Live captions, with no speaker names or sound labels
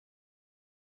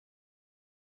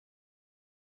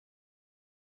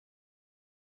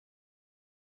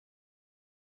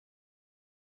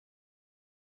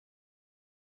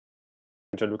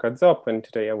Gianluca Zoppo, and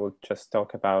today I will just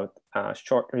talk about a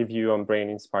short review on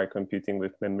brain-inspired computing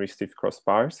with Memristive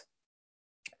Crossbars.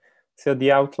 So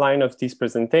the outline of this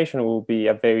presentation will be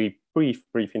a very brief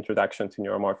introduction to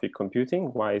neuromorphic computing,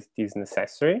 why it is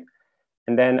necessary.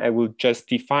 And then I will just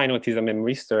define what is a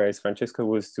memristor, as Francesco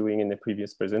was doing in the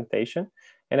previous presentation.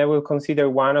 And I will consider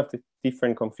one of the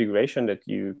different configurations that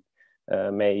you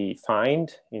may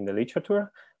find in the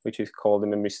literature, which is called the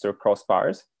memristive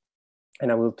crossbars.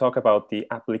 And I will talk about the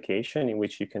application in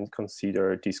which you can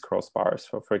consider these crossbars.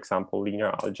 So for example,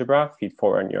 linear algebra,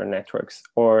 feed-forward neural networks,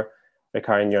 or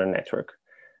recurrent neural network.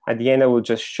 At the end, I will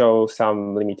just show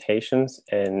some limitations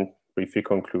and briefly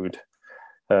conclude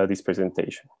this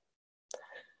presentation.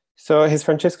 So as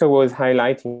Francesco was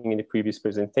highlighting in the previous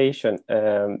presentation,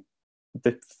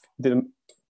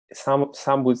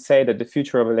 some would say that the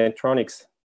future of electronics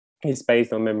is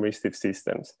based on memristive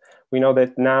systems. We know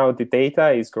that now the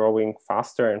data is growing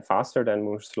faster and faster than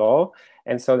Moore's law,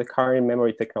 and so the current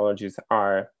memory technologies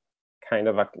are kind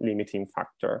of a limiting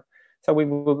factor. So we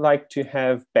would like to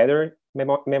have better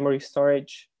memory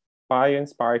storage,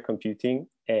 bio-inspired computing,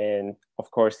 and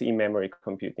of course, in-memory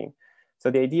computing.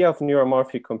 So the idea of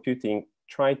neuromorphic computing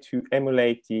try to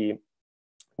emulate the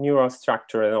neural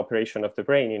structure and operation of the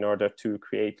brain in order to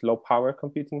create low-power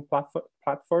computing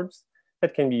platforms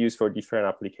that can be used for different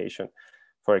applications,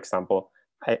 for example,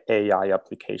 AI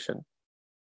application.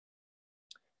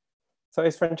 So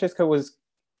as Francesco was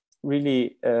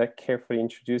really carefully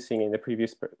introducing in the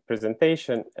previous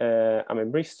presentation, a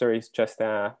memristor is just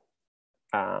a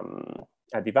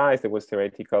device that was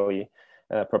theoretically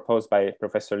proposed by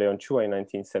Professor Leon Chua in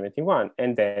 1971,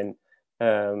 and then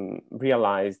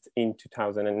realized in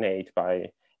 2008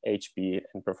 by HB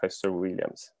and Professor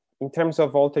Williams. In terms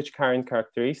of voltage current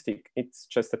characteristic, it's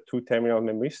just a two-terminal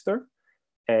memristor,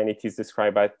 and it is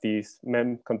described by these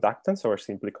mem-conductance or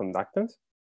simply conductance,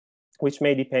 which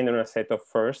may depend on a set of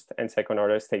first and second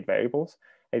order state variables,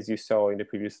 as you saw in the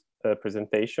previous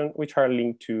presentation, which are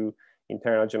linked to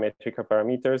internal geometrical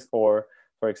parameters or,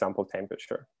 for example,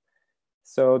 temperature.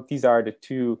 So these are the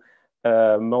two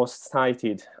most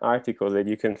cited articles that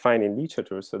you can find in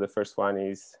literature. So the first one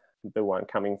is the one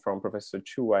coming from Professor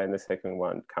Chua, and the second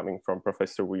one coming from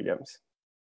Professor Williams.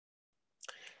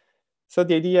 So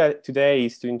the idea today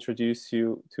is to introduce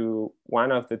you to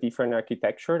one of the different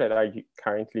architecture that are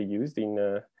currently used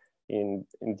in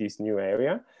this new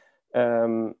area,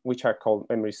 which are called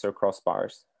memristive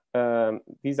crossbars.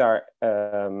 These are,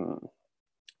 the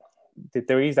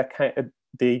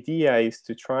idea is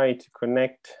to try to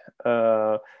connect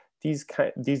these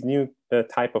new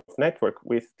type of network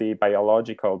with the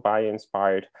biological,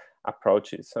 bio-inspired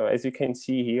approaches. So as you can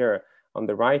see here on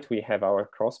the right, we have our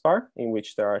crossbar in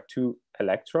which there are two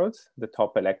electrodes. The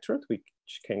top electrode, which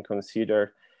can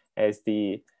consider as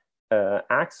the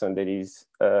axon that is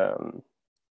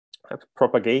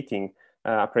propagating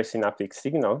a presynaptic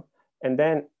signal. And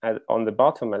then on the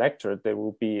bottom electrode, there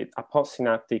will be a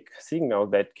postsynaptic signal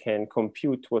that can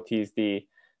compute what is the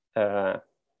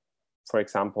for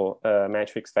example,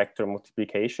 matrix vector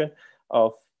multiplication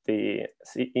of the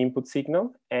input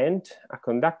signal, and a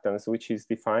conductance, which is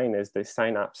defined as the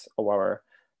synapse of our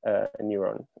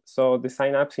neuron. So the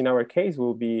synapse in our case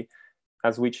will be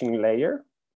a switching layer,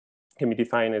 can be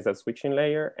defined as a switching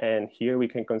layer. And here we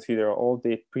can consider all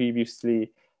the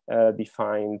previously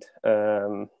defined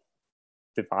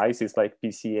devices like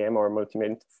PCM or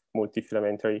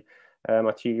multifilamentary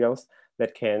materials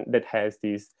that has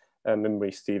these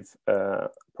memristive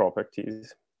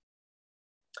properties.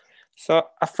 So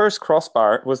a first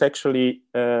crossbar was actually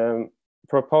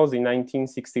proposed in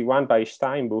 1961 by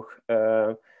Steinbuch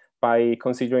by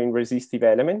considering resistive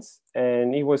elements,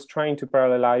 and he was trying to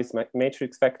parallelize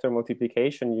matrix vector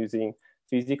multiplication using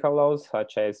physical laws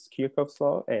such as Kirchhoff's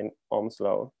law and Ohm's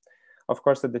law. Of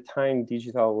course, at the time,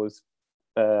 digital was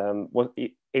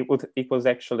it was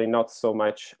actually not so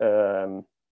much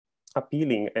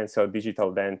appealing, and so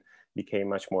digital then became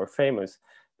much more famous.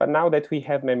 But now that we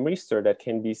have memristor that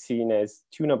can be seen as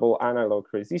tunable analog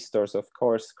resistors, of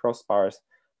course, crossbars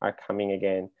are coming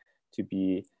again to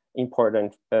be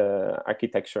important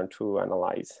architecture to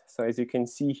analyze. So as you can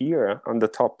see here on the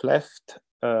top left,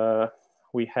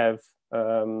 we have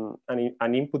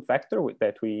an input vector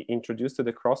that we introduced to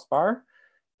the crossbar,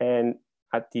 and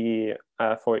at the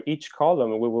for each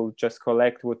column we will just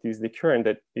collect what is the current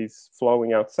that is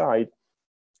flowing outside,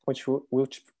 which will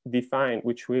define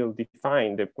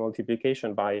the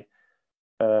multiplication by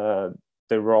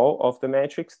the row of the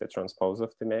matrix, the transpose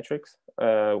of the matrix,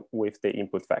 with the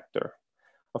input vector.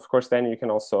 Of course, then you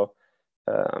can also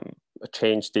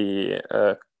change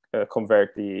the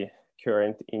convert the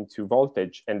current into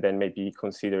voltage and then maybe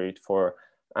consider it for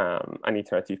an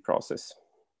iterative process.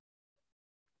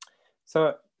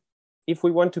 So if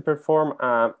we want to perform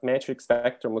a matrix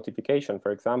vector multiplication,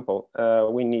 for example,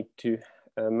 we need to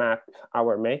map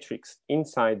our matrix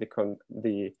inside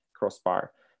the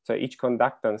crossbar. So each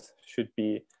conductance should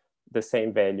be the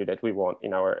same value that we want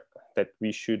that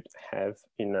we should have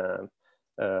in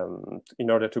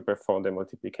order to perform the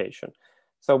multiplication.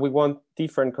 So we want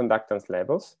different conductance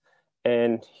levels.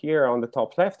 And here on the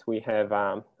top left, we have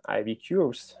IV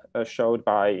curves showed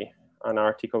by an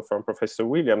article from Professor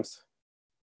Williams,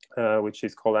 which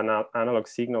is called analog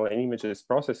signal and images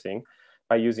processing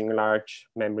by using large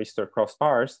memristor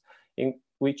crossbars, in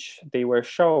which they were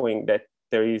showing that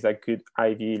there is a good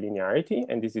IV linearity,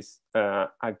 and this is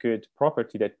a good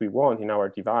property that we want in our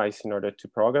device in order to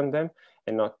program them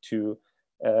and not to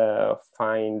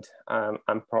find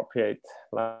appropriate,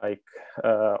 like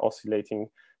oscillating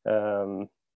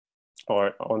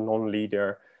or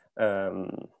non-linear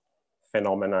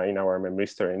phenomena in our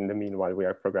memristor in the meanwhile we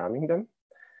are programming them.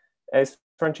 As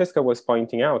Francesca was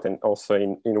pointing out, and also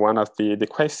in one of the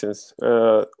questions,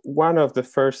 one of the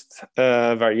first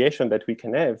variation that we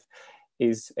can have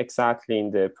is exactly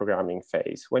in the programming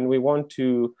phase. When we want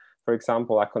to, for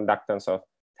example, a conductance of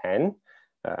 10,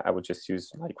 I would just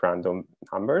use like random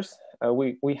numbers,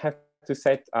 we have to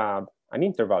set an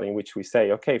interval in which we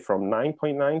say, okay, from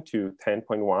 9.9 to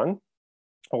 10.1,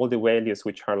 all the values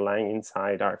which are lying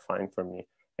inside are fine for me,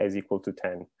 as equal to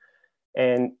 10.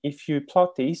 And if you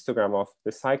plot the histogram of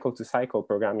the cycle-to-cycle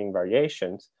programming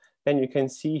variations, then you can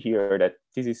see here that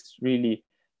this is really,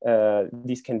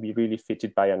 this can be really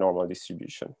fitted by a normal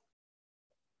distribution.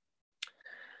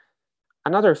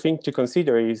 Another thing to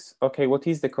consider is, okay, what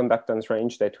is the conductance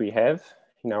range that we have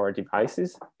in our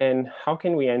devices, and how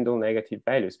can we handle negative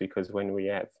values? Because when we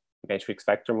have matrix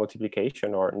vector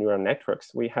multiplication or neural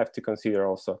networks, we have to consider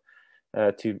also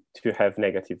to have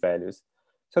negative values.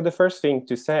 So the first thing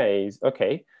to say is,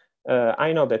 okay,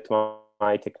 I know that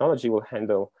my technology will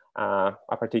handle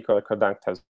a particular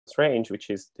conductance range, which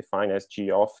is defined as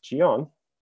G off, G on,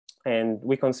 and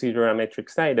we consider a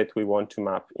matrix A that we want to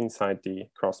map inside the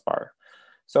crossbar.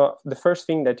 So the first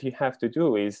thing that you have to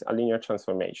do is a linear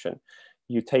transformation.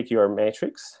 You take your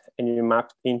matrix and you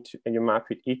map it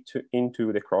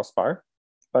into the crossbar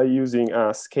by using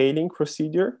a scaling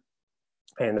procedure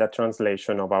and a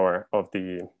translation of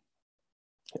the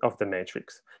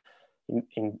matrix.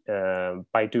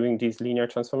 By doing this linear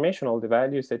transformation, all the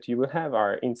values that you will have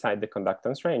are inside the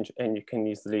conductance range, and you can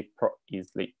easily,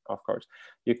 of course,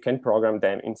 you can program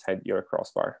them inside your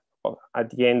crossbar. At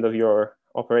the end of your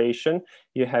operation,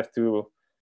 you have to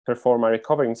perform a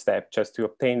recovering step just to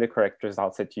obtain the correct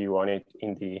results that you wanted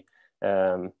in the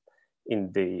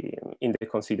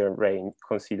considered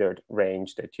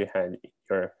range that you had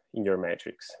in your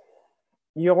matrix.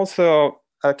 You also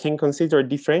can consider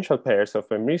differential pairs of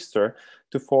memristor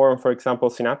to form, for example,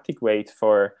 synaptic weight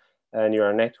for a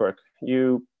neural network.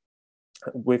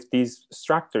 With this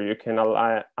structure, you can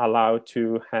allow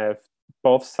to have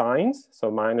both signs,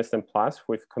 so minus and plus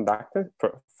with conductance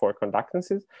for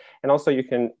conductances, and also you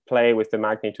can play with the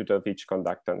magnitude of each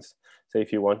conductance. So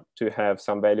if you want to have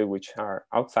some value which are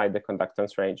outside the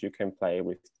conductance range, you can play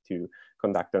with two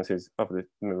conductances of the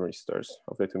memristors,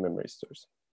 of the two memristors.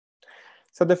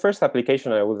 So the first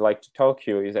application I would like to talk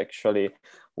to you is actually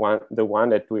the one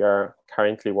that we are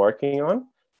currently working on,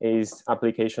 is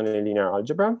application in linear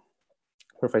algebra.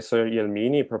 Professor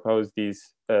Jelmini proposed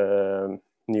this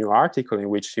new article in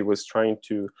which he was trying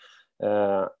to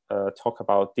talk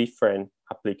about different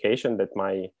applications that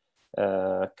might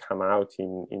come out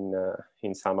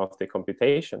in some of the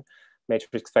computation.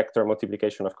 Matrix vector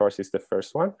multiplication, of course, is the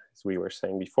first one, as we were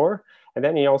saying before. And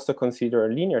then he also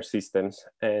considered linear systems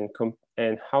and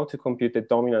how to compute the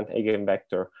dominant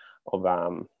eigenvector of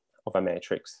a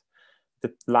matrix.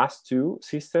 The last two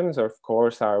systems, of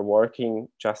course, are working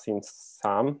just in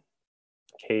some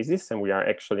cases, and we are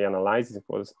actually analyzing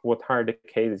what are the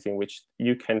cases in which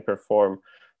you can perform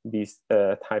this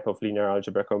type of linear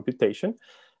algebra computation.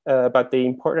 But the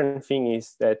important thing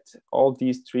is that all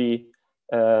these three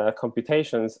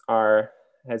computations have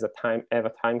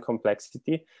a time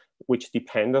complexity which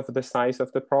depend on the size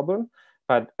of the problem.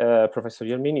 But Professor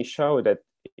Jelmini showed that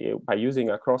by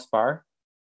using a crossbar,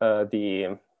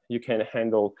 you can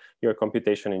handle your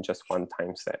computation in just one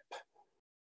time step.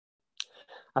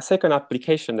 A second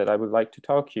application that I would like to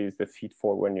talk to you is the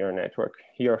feed-forward neural network.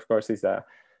 Here, of course, is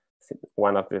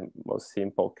one of the most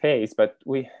simple case, but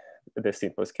the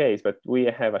simplest case, but we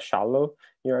have a shallow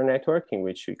neural network in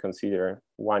which we consider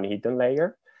one hidden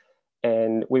layer.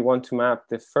 And we want to map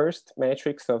the first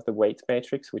matrix of the weight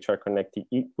matrix, which are connected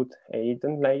input and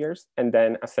hidden layers, and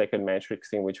then a second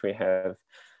matrix in which we have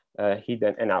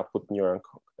hidden and output neuron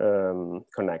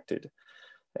connected.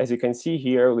 As you can see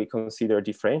here, we consider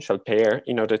differential pair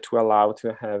in order to allow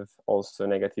to have also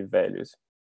negative values.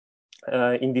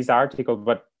 In this article,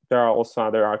 but there are also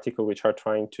other articles which are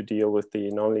trying to deal with the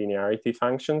nonlinearity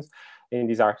functions. In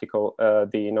this article,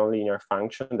 the nonlinear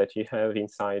function that you have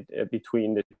inside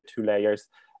between the two layers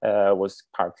was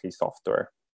partly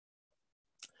software.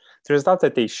 The result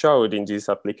that they showed in this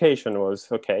application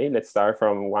was, okay, let's start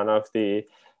from one of the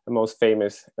most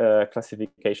famous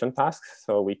classification tasks.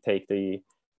 So we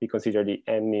consider the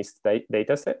MNIST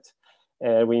data set.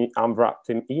 We unwrap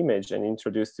the image and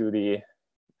introduce to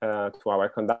our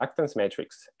conductance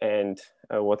matrix. And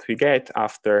what we get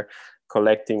after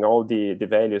collecting all the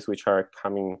values which are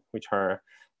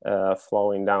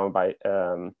flowing down by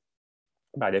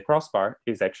the crossbar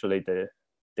is actually the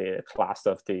class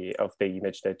of the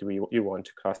image that you want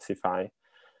to classify.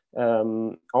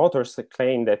 Authors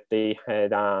claim that they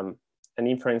had an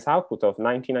inference output of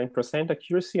 99%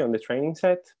 accuracy on the training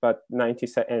set, but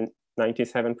 97%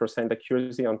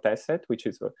 accuracy on test set, which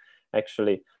is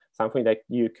actually something that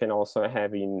you can also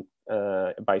have in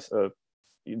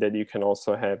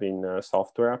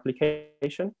software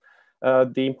application.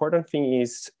 The important thing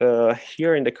is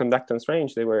here in the conductance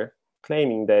range, they were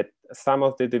claiming that some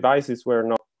of the devices were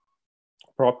not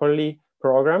properly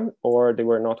programmed or they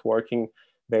were not working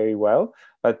very well,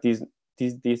 but these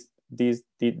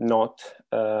did not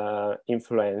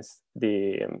influence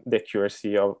the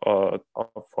accuracy of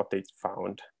what they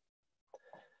found.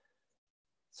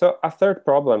 So a third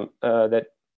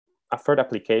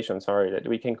application that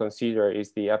we can consider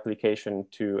is the application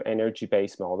to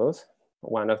energy-based models.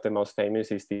 One of the most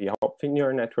famous is the Hopf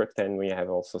neural network. Then we have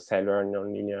also cellular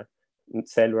nonlinear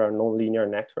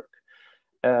network.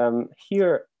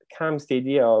 Here comes the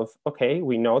idea of, okay,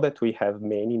 we know that we have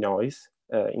many noise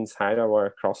inside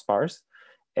our crossbars,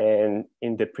 and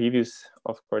in the previous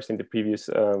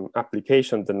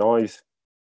application, the noise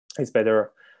is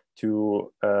better to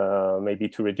maybe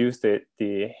to reduce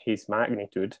its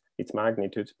magnitude.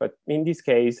 But in this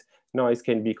case, noise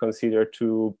can be considered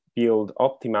to build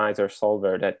optimizer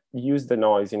solver that use the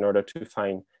noise in order to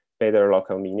find better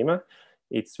local minima.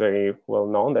 It's very well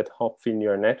known that Hopf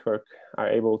neural network are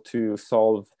able to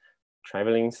solve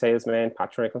traveling salesman,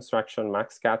 pattern reconstruction,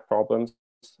 max cut problems,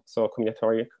 so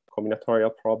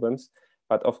combinatorial problems.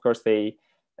 But of course, they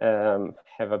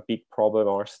have a big problem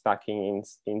or stacking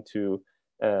into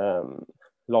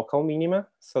local minima.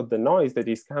 So the noise that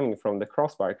is coming from the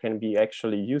crossbar can be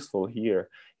actually useful here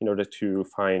in order to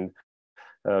find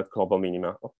global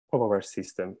minima of our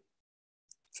system.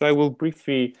 So I will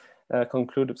briefly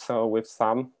conclude with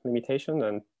some limitation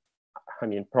and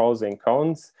pros and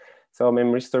cons. So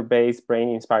memristor-based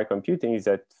brain-inspired computing is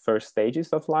at first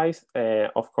stages of life.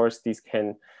 Of course, this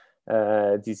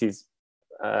is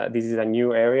a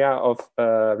new area of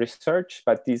research,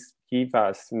 but this gives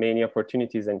us many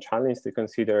opportunities and challenges to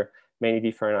consider many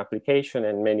different applications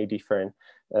and many different,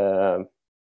 for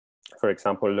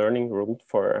example, learning rules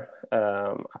for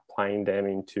applying them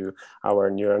into our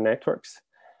neural networks.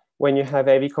 When you have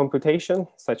heavy computation,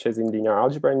 such as in linear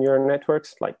algebra neural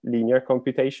networks, like linear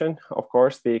computation, of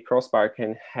course, the crossbar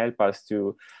can help us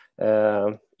to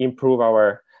improve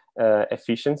our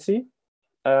efficiency.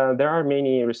 There are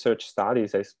many research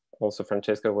studies, as also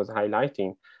Francesca was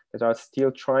highlighting, that are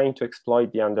still trying to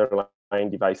exploit the underlying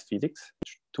device physics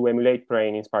to emulate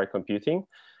brain-inspired computing.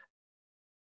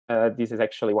 This is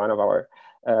actually one of our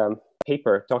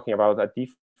paper talking about a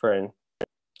different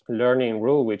learning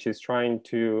rule, which is trying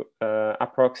to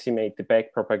approximate the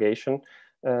backpropagation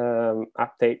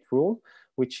update rule,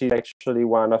 which is actually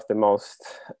one of the most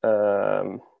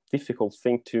difficult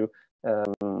things to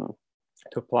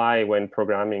apply when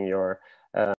programming your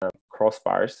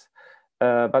crossbars.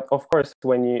 But of course,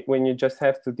 when you just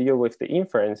have to deal with the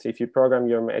inference, if you program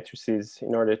your matrices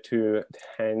in order to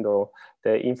handle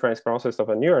the inference process of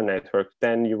a neural network,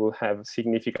 then you will have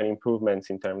significant improvements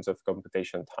in terms of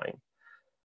computation time.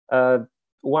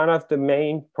 One of the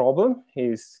main problems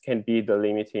can be the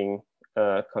limiting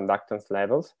conductance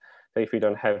levels. So if we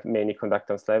don't have many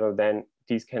conductance levels, then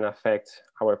these can affect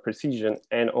our precision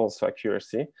and also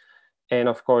accuracy. And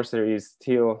of course, there is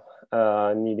still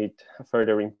needed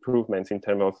further improvements in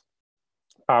terms of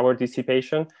power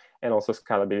dissipation and also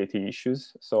scalability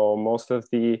issues. So most of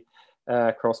the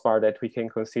crossbar that we can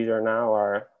consider now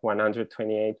are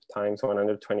 128 times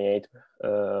 128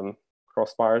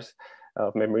 crossbars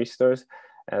of memristors.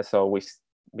 So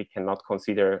we cannot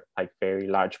consider like very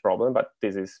large problem, but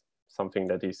this is something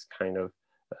that is kind of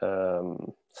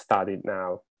studied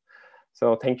now.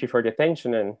 So thank you for the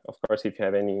attention. And of course, if you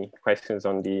have any questions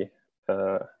on the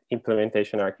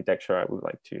implementation architecture, I would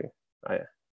like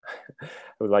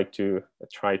to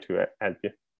try to help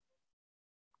you.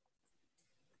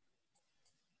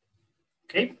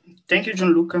 Okay, thank you,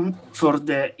 Gianluca, for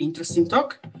the interesting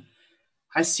talk.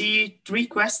 I see 3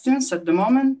 questions at the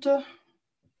moment.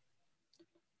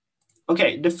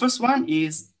 Okay, the first one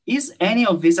is any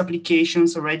of these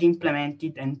applications already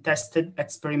implemented and tested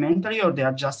experimentally, or they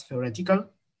are just theoretical?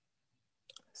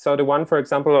 So the one, for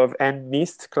example, of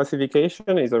NNIST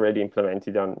classification is already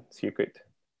implemented on circuit.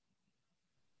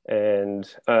 And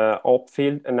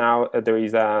Opfield, now there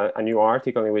is a new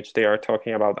article in which they are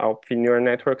talking about Opfield neural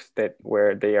networks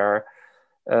where they are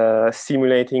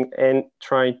simulating and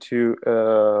trying to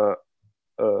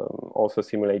also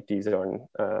simulate these on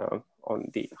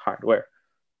the hardware.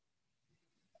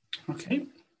 Okay.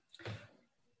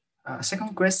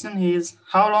 Second question is,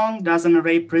 how long does an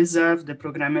array preserve the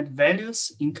programmed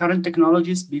values in current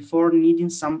technologies before needing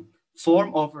some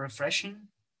form of refreshing?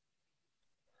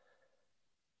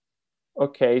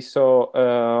 Okay, so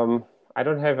I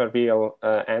don't have a real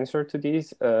answer to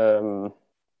this. Of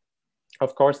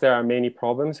course, there are many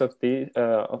problems of the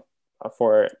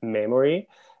for memory.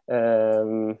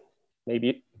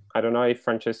 Maybe, I don't know if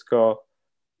Francesco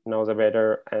knows a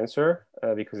better answer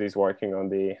because he's working on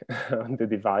the on the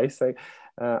device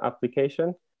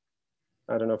application.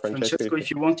 I don't know, Francesco, if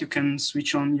you want, you can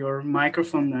switch on your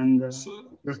microphone and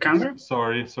your camera.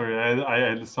 Sorry, I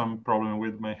had some problem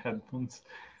with my headphones.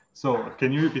 So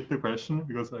can you repeat the question,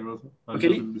 because I was a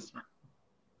little distracted?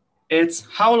 It's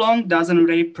how long does an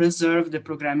array preserve the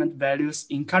programmed values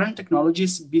in current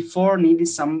technologies before needing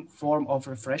some form of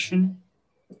refreshing?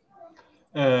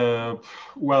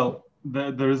 Well,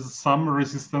 there is some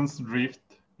resistance drift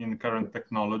in current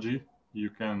technology. You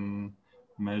can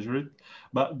measure it,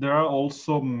 but there are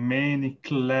also many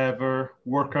clever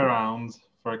workarounds.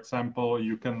 For example,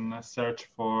 you can search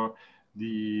for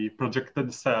the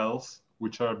projected cells,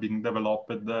 which are being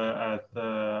developed at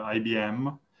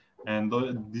IBM. And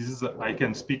this is, I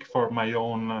can speak for my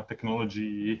own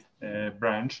technology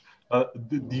branch.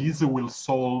 These will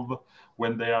solve,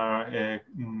 when they are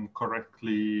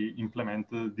correctly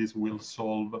implemented, this will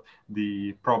solve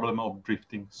the problem of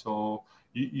drifting. So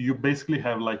you basically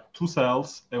have like 2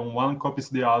 cells and one copies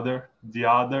the other. The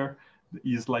other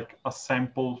is like a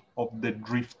sample of the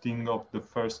drifting of the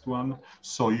first one.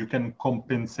 So you can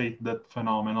compensate that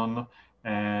phenomenon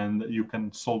and you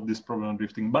can solve this problem of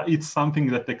drifting. But it's something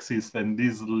that exists, and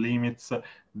this limits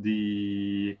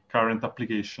the current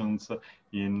applications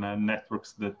in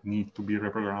networks that need to be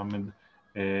reprogrammed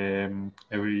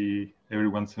every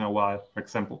once in a while. For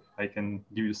example, I can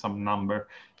give you some number.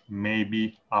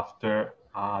 Maybe after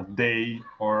a day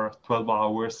or 12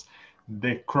 hours,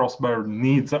 the crossbar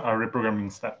needs a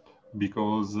reprogramming step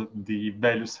because the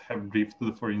values have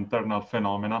drifted for internal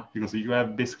phenomena, because you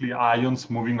have basically ions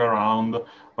moving around,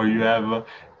 or you have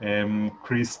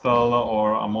crystal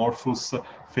or amorphous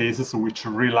phases which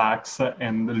relax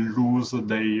and lose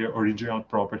their original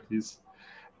properties.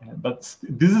 But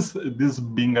this is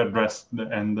being addressed,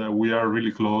 and we are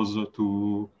really close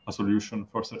to a solution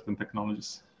for certain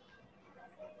technologies.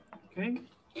 Okay.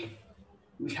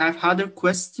 We have other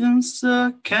questions.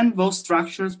 Can those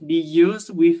structures be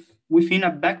used within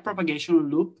a backpropagation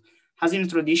loop as in a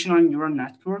traditional neural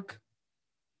network?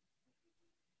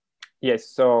 Yes,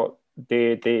 so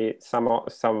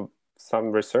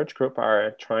some research group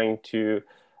are trying to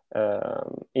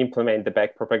implement the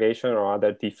backpropagation or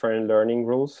other different learning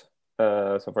rules.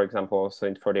 So for example,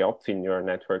 also for the Opfield neural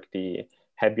network, the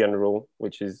Hebbian rule,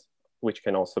 which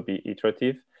can also be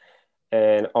iterative.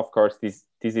 And of course, this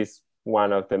is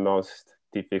one of the most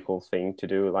difficult things to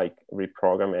do, like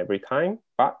reprogram every time.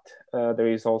 But there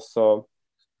is also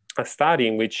a study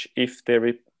in which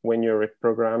when you're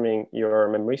reprogramming your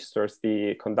memristors,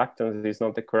 the conductance is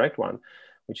not the correct one,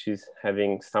 which is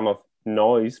having some of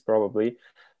noise probably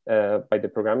by the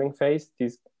programming phase.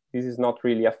 This is not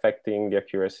really affecting the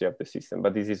accuracy of the system,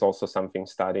 but this is also something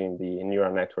studied in the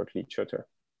neural network literature.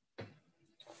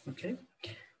 Okay.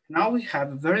 Now we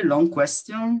have a very long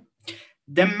question.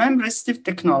 The memristive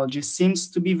technology seems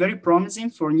to be very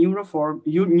promising for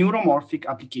neuromorphic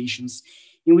applications,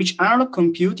 in which analog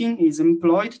computing is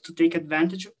employed to take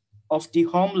advantage of the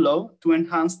Ohm law to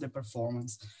enhance the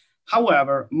performance.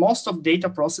 However, most of data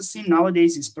processing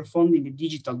nowadays is performed in the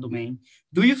digital domain.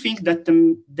 Do you think that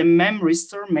the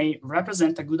memristor may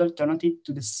represent a good alternative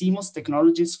to the CMOS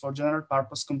technologies for general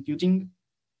purpose computing?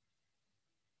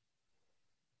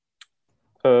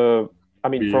 I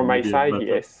mean, from my side,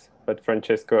 yes. but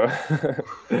Francesco.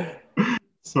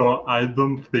 So I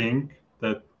don't think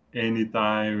that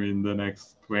anytime in the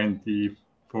next 20,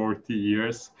 40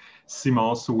 years,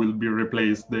 CMOS will be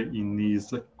replaced in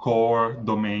these core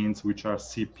domains, which are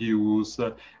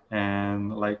CPUs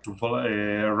and like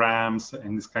RAMs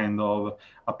and this kind of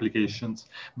applications.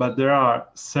 But there are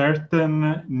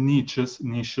certain niches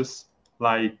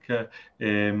like,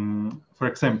 for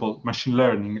example, machine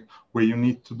learning, where you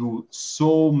need to do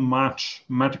so many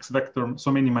matrix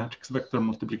vector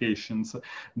multiplications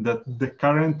that the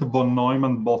current von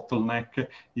Neumann bottleneck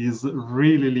is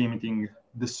really limiting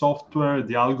the software.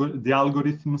 The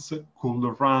algorithms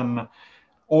could run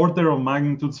order of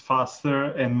magnitudes faster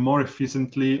and more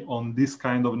efficiently on this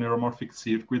kind of neuromorphic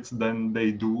circuits than they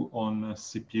do on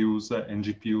CPUs and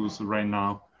GPUs right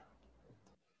now.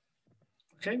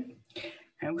 Okay,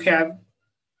 and we have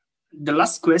the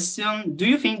last question. Do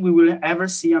you think we will ever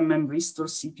see a memristor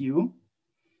CPU?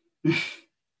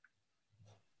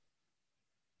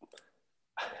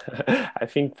 I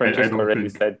think Francesco already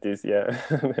said this, yeah.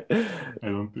 I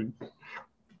don't think.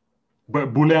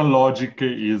 But Boolean logic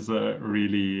is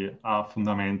really a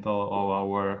fundamental of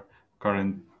our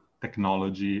current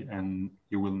technology, and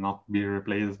it will not be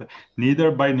replaced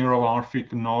neither by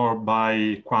neuromorphic nor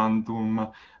by quantum.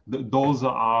 Those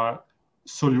are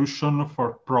solutions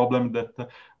for problems that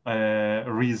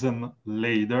reason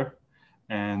later,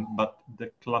 but the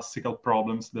classical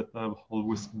problems that have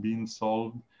always been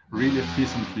solved really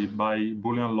efficiently by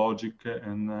Boolean logic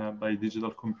and by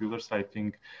digital computers, I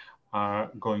think,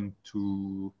 are going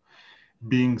to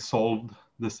being solved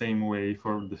the same way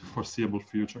for the foreseeable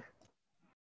future.